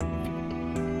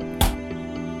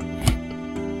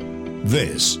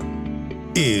This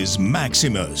is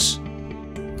Maximus.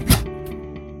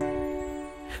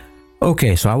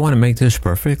 Okay, so I want to make this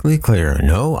perfectly clear.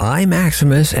 No, I,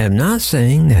 Maximus, am not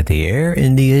saying that the Air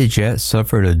India jet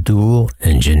suffered a dual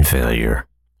engine failure.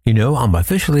 You know, I'm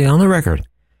officially on the record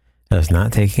as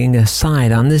not taking a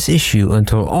side on this issue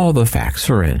until all the facts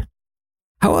are in.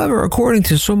 However, according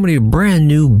to so many brand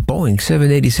new Boeing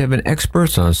 787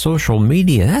 experts on social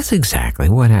media, that's exactly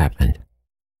what happened.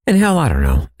 And hell, I don't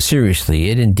know. Seriously,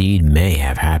 it indeed may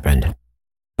have happened.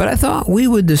 But I thought we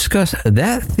would discuss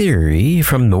that theory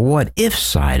from the what-if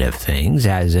side of things,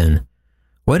 as in,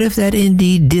 what if that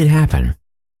indeed did happen?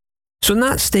 So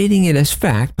not stating it as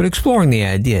fact, but exploring the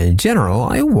idea in general,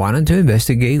 I wanted to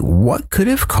investigate what could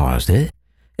have caused it,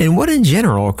 and what in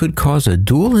general could cause a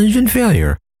dual-engine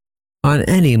failure on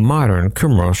any modern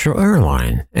commercial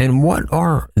airline, and what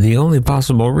are the only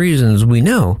possible reasons we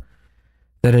know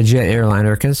that a jet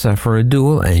airliner can suffer a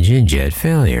dual-engine jet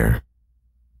failure.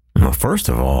 Well, first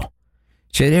of all,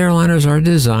 jet airliners are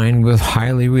designed with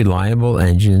highly reliable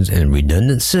engines and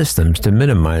redundant systems to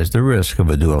minimize the risk of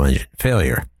a dual-engine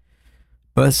failure.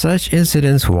 But such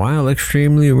incidents, while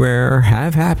extremely rare,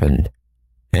 have happened,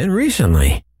 and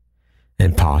recently,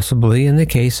 and possibly in the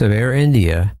case of Air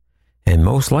India, and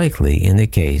most likely in the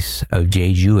case of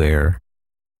Jeju Air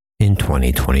in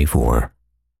 2024.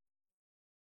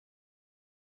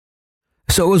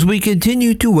 So as we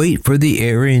continue to wait for the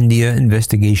Air India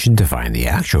investigation to find the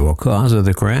actual cause of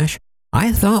the crash,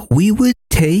 I thought we would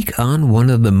take on one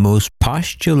of the most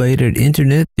postulated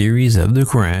internet theories of the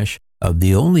crash of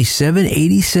the only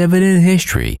 787 in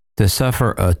history to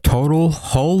suffer a total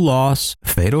hull loss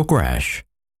fatal crash.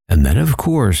 And that, of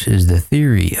course, is the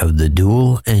theory of the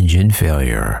dual engine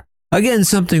failure. Again,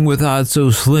 something with odds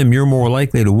so slim you're more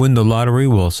likely to win the lottery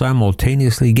while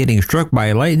simultaneously getting struck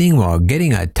by lightning while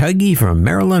getting a tuggy from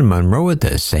Marilyn Monroe at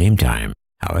the same time.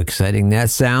 How exciting that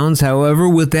sounds. However,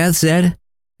 with that said,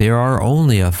 there are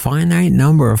only a finite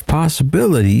number of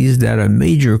possibilities that a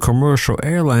major commercial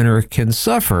airliner can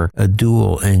suffer a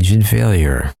dual engine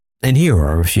failure. And here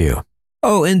are a few.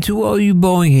 Oh, and to all you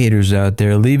Boeing haters out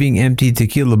there, leaving empty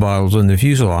tequila bottles in the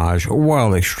fuselage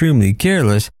while extremely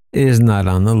careless is not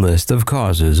on the list of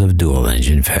causes of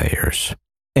dual-engine failures.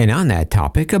 And on that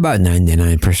topic, about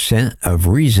 99% of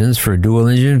reasons for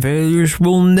dual-engine failures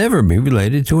will never be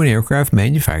related to an aircraft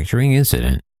manufacturing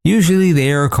incident. Usually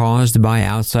they are caused by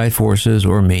outside forces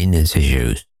or maintenance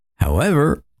issues.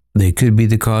 However, they could be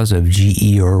the cause of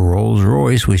GE or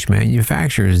Rolls-Royce, which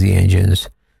manufactures the engines,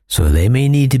 so they may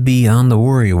need to be on the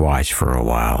worry watch for a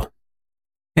while.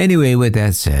 Anyway, with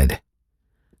that said,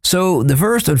 so the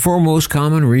first and foremost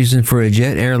common reason for a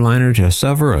jet airliner to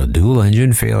suffer a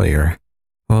dual-engine failure,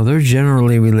 well, they're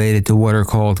generally related to what are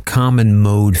called common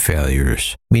mode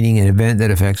failures, meaning an event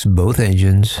that affects both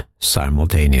engines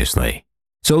simultaneously.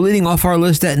 So leading off our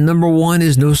list at number 1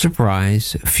 is no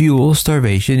surprise, fuel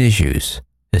starvation issues,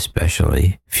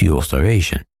 especially fuel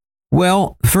starvation.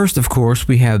 Well, first, of course,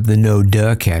 we have the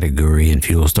no-duh category in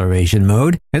fuel starvation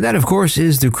mode, and that, of course,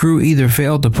 is the crew either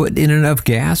failed to put in enough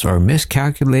gas or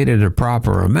miscalculated a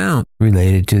proper amount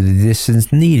related to the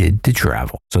distance needed to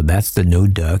travel. So that's the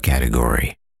no-duh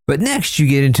category. But next, you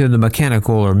get into the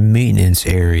mechanical or maintenance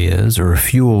areas, or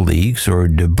fuel leaks, or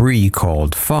debris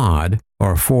called FOD,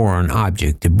 or foreign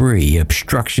object debris,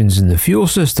 obstructions in the fuel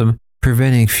system,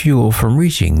 preventing fuel from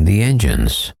reaching the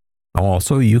engines.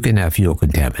 Also, you can have fuel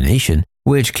contamination,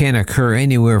 which can occur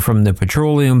anywhere from the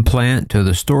petroleum plant to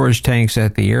the storage tanks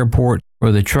at the airport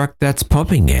or the truck that's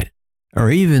pumping it, or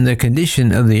even the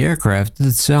condition of the aircraft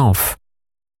itself.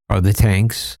 Are the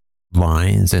tanks,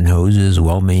 lines, and hoses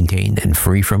well maintained and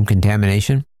free from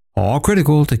contamination? All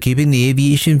critical to keeping the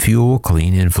aviation fuel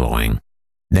clean and flowing.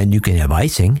 Then you can have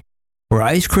icing, where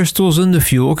ice crystals in the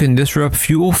fuel can disrupt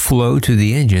fuel flow to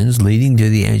the engines, leading to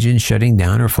the engine shutting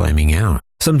down or flaming out.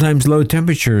 Sometimes low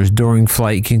temperatures during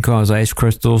flight can cause ice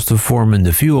crystals to form in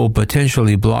the fuel,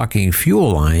 potentially blocking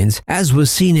fuel lines, as was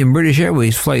seen in British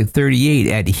Airways Flight 38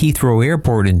 at Heathrow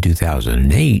Airport in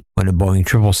 2008, when a Boeing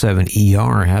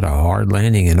 777ER had a hard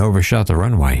landing and overshot the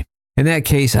runway. In that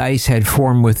case, ice had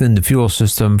formed within the fuel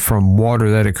system from water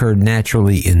that occurred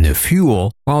naturally in the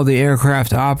fuel, while the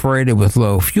aircraft operated with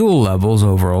low fuel levels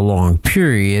over a long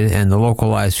period, and the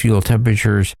localized fuel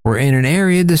temperatures were in an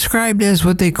area described as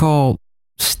what they call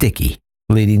sticky,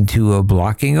 leading to a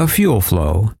blocking of fuel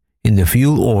flow in the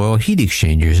fuel oil heat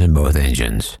exchangers in both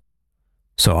engines.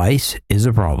 So ice is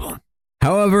a problem.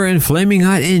 However, in Flaming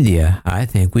Hot India, I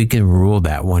think we can rule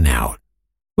that one out.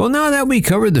 Well, now that we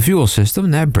covered the fuel system,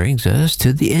 that brings us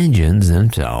to the engines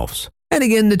themselves. And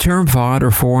again, the term FOD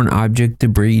or foreign object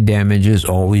debris damage is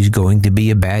always going to be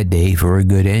a bad day for a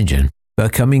good engine.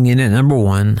 But coming in at number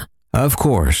 1, of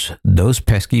course, those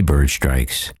pesky bird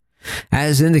strikes.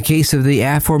 As in the case of the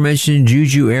aforementioned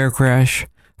Juju air crash,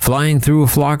 flying through a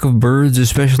flock of birds,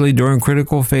 especially during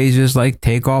critical phases like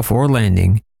takeoff or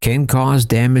landing, can cause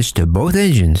damage to both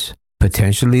engines,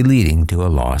 potentially leading to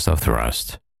a loss of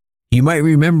thrust. You might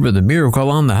remember the miracle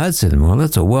on the Hudson. Well,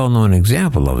 that's a well-known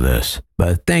example of this.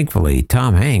 But thankfully,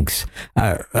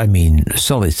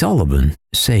 Sully Sullivan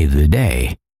saved the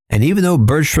day. And even though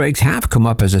bird strikes have come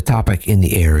up as a topic in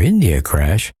the Air India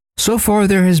crash, so far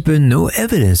there has been no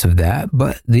evidence of that,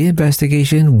 but the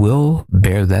investigation will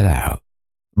bear that out.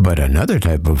 But another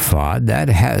type of FOD that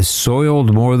has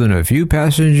soiled more than a few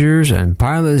passengers and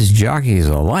pilots, jockeys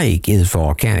alike is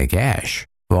volcanic ash.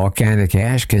 Volcanic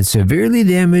ash can severely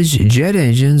damage jet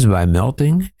engines by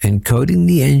melting and coating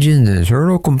the engine's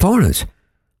internal components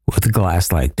with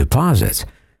glass-like deposits,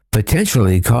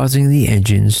 potentially causing the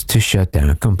engines to shut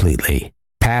down completely.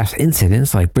 Past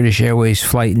incidents like British Airways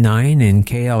Flight 9 and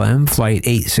KLM Flight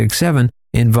 867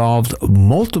 involved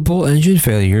multiple engine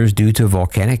failures due to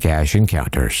volcanic ash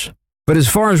encounters. But as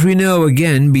far as we know,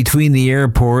 again, between the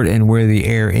airport and where the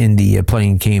Air India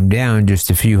plane came down just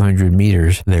a few hundred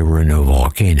meters, there were no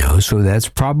volcanoes, so that's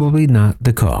probably not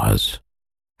the cause.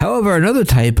 However, another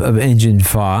type of engine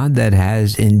FOD that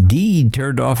has indeed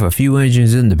turned off a few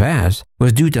engines in the past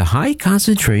was due to high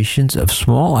concentrations of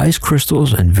small ice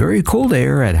crystals and very cold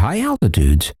air at high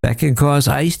altitudes that can cause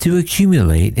ice to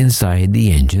accumulate inside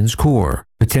the engine's core,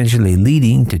 potentially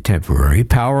leading to temporary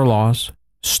power loss,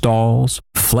 stalls,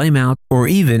 flameout, or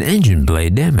even engine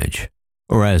blade damage.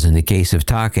 Or as in the case of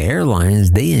Taka Airlines,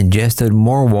 they ingested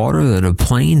more water than a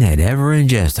plane had ever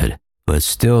ingested. But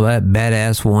still, that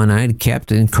badass one-eyed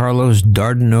Captain Carlos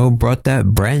Dardanel brought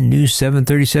that brand new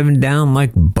 737 down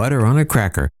like butter on a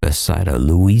cracker beside a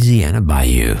Louisiana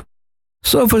bayou.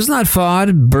 So if it's not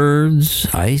FOD, birds,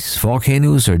 ice,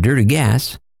 volcanoes, or dirty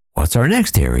gas, what's our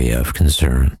next area of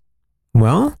concern?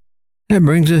 Well, that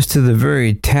brings us to the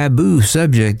very taboo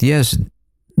subject, yes,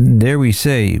 dare we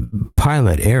say,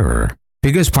 pilot error.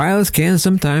 Because pilots can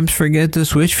sometimes forget to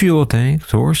switch fuel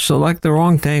tanks or select the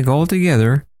wrong tank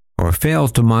altogether, or fail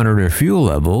to monitor fuel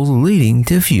levels, leading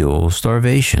to fuel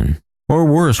starvation. Or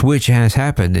worse, which has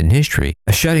happened in history,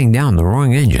 shutting down the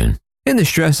wrong engine. In the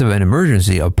stress of an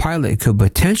emergency, a pilot could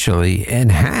potentially,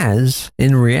 and has,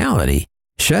 in reality,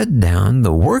 shut down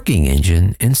the working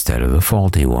engine instead of the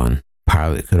faulty one.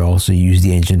 Pilot could also use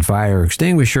the engine fire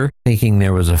extinguisher, thinking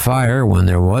there was a fire when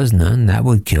there was none that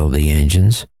would kill the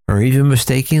engines, or even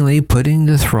mistakenly putting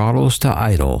the throttles to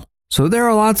idle. So there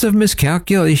are lots of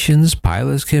miscalculations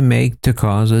pilots can make to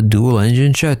cause a dual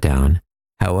engine shutdown.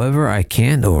 However, I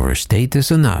can't overstate this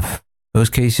enough. Those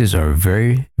cases are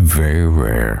very, very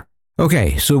rare.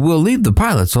 Okay, so we'll leave the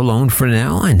pilots alone for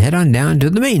now and head on down to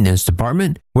the maintenance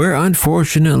department, where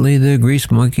unfortunately the grease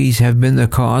monkeys have been the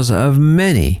cause of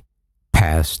many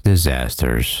past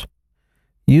disasters.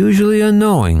 Usually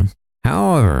unknowing,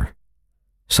 however,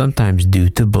 sometimes due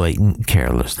to blatant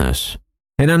carelessness.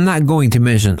 And I'm not going to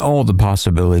mention all the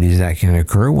possibilities that can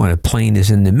occur when a plane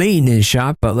is in the maintenance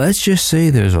shop, but let's just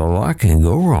say there's a lot can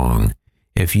go wrong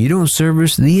if you don't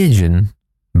service the engine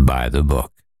by the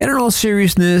book. And in all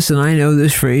seriousness, and I know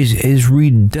this phrase is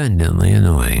redundantly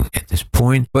annoying at this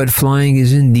point, but flying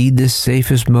is indeed the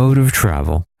safest mode of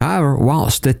travel. However,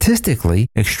 while statistically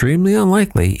extremely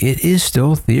unlikely, it is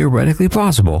still theoretically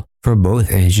possible for both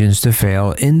engines to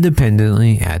fail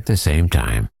independently at the same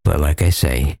time. But like I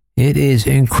say, it is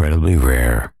incredibly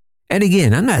rare. And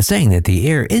again, I'm not saying that the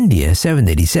Air India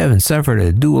 787 suffered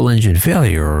a dual engine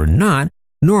failure or not,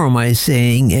 nor am I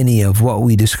saying any of what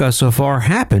we discussed so far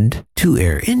happened to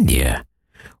Air India.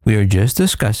 We are just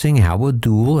discussing how a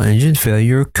dual engine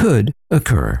failure could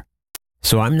occur.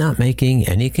 So I'm not making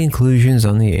any conclusions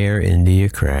on the Air India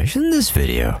crash in this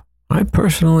video. I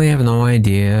personally have no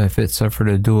idea if it suffered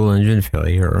a dual engine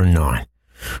failure or not,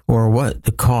 or what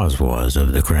the cause was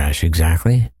of the crash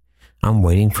exactly. I'm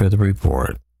waiting for the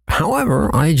report.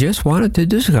 However, I just wanted to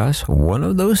discuss one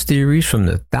of those theories from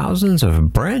the thousands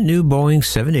of brand new Boeing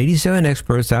 787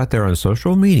 experts out there on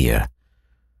social media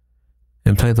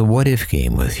and play the what if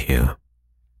game with you.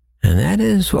 And that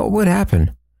is what would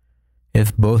happen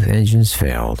if both engines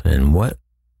failed and what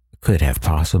could have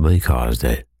possibly caused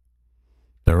it.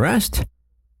 The rest,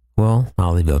 well,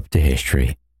 I'll leave up to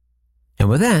history. And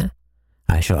with that,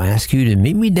 I shall ask you to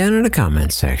meet me down in the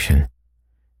comments section.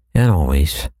 And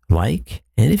always, like,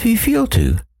 and if you feel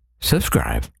to,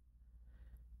 subscribe.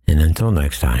 And until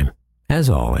next time, as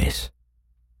always,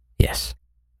 yes,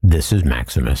 this is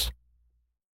Maximus.